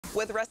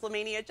With Wrestle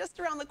Mania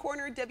just around the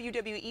corner,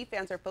 WWE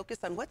fans are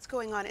focused on what's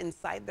going on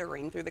inside the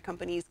ring. Through the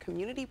company's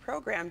community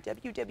program,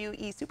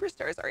 WWE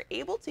superstars are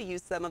able to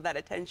use some of that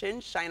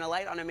attention, shine a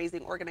light on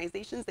amazing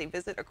organizations they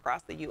visit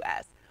across the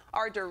U.S.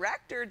 Our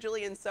director,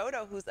 Julian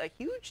Soto, who's a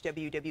huge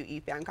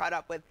WWE fan, caught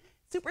up with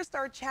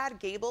superstar Chad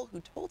Gable, who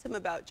told him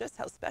about just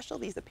how special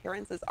these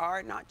appearances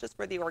are, not just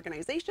for the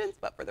organizations,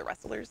 but for the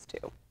wrestlers,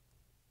 too.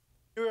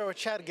 We were with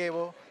Chad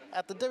Gable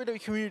at the WWE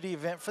community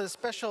event for the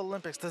Special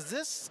Olympics. Does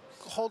this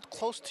hold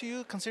close to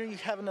you, considering you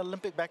have an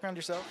Olympic background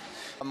yourself?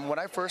 When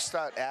I first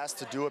got asked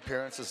to do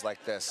appearances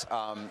like this,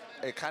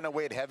 it kind of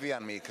weighed heavy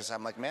on me because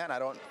I'm like, man,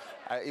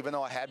 even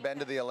though I had been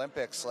to the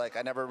Olympics, like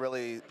I never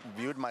really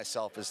viewed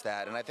myself as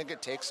that. And I think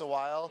it takes a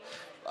while,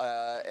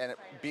 and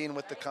being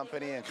with the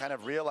company and kind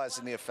of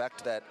realizing the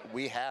effect that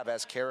we have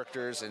as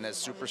characters and as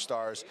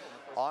superstars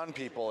on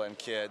people and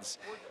kids.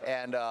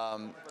 And,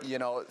 you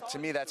know, to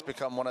me, that's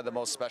become one of the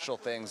most special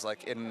things,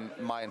 like in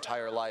my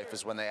entire life,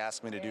 is when they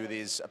ask me to do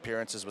these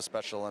appearances with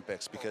Special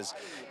Olympics, because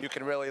you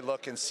can really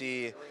look and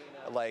see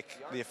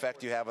like the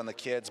effect you have on the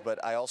kids,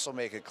 but I also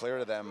make it clear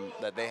to them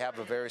that they have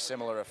a very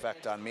similar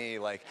effect on me.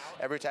 Like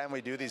every time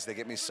we do these, they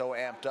get me so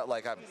amped up,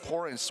 like I'm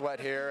pouring sweat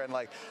here, and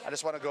like I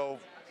just want to go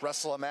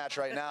wrestle a match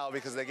right now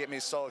because they get me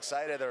so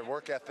excited. Their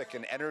work ethic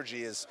and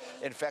energy is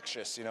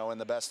infectious, you know, in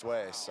the best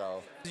way.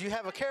 So you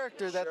have a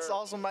character that's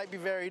also might be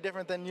very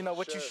different than, you know,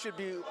 what you should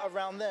be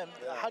around them.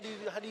 Yeah. How do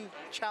you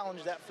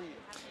challenge that for you?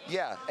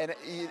 Yeah, and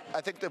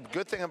I think the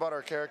good thing about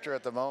our character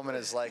at the moment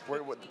is like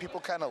people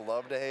kind of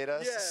love to hate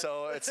us. Yeah.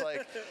 So it's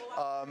like,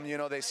 you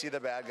know, they see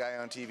the bad guy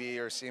on TV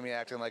or see me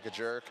acting like a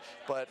jerk,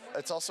 but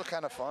it's also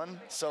kind of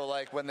fun. So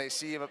like when they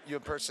see you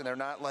in person, they're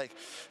not like,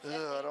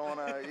 I don't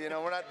want to, you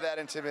know, we're not that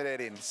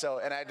intimidating.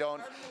 So, and I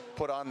don't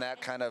put on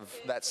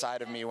that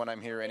side of me when I'm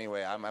here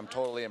anyway. I'm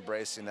totally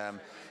embracing them.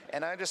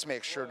 And I just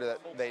make sure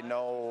that they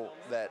know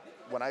that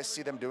when I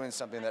see them doing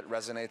something that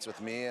resonates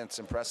with me and it's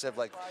impressive,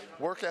 like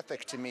work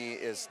ethic to me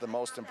is the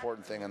most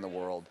important thing in the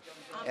world.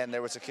 And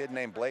there was a kid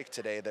named Blake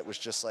today that was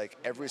just like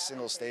every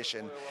single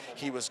station,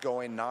 he was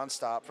going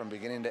nonstop from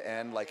beginning to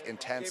end, like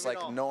intense,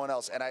 like no one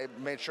else. And I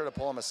made sure to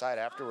pull him aside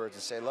afterwards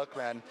and say, look,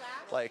 man,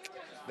 like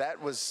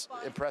that was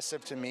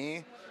impressive to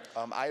me.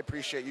 I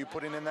appreciate you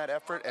putting in that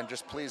effort, and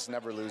just please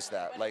never lose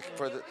that. Like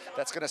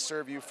that's going to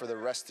serve you for the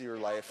rest of your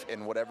life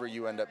in whatever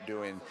you end up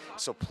doing.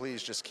 So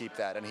please just keep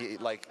that. And he,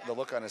 like the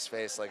look on his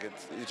face, like it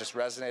just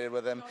resonated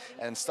with him,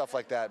 and stuff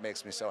like that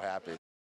makes me so happy.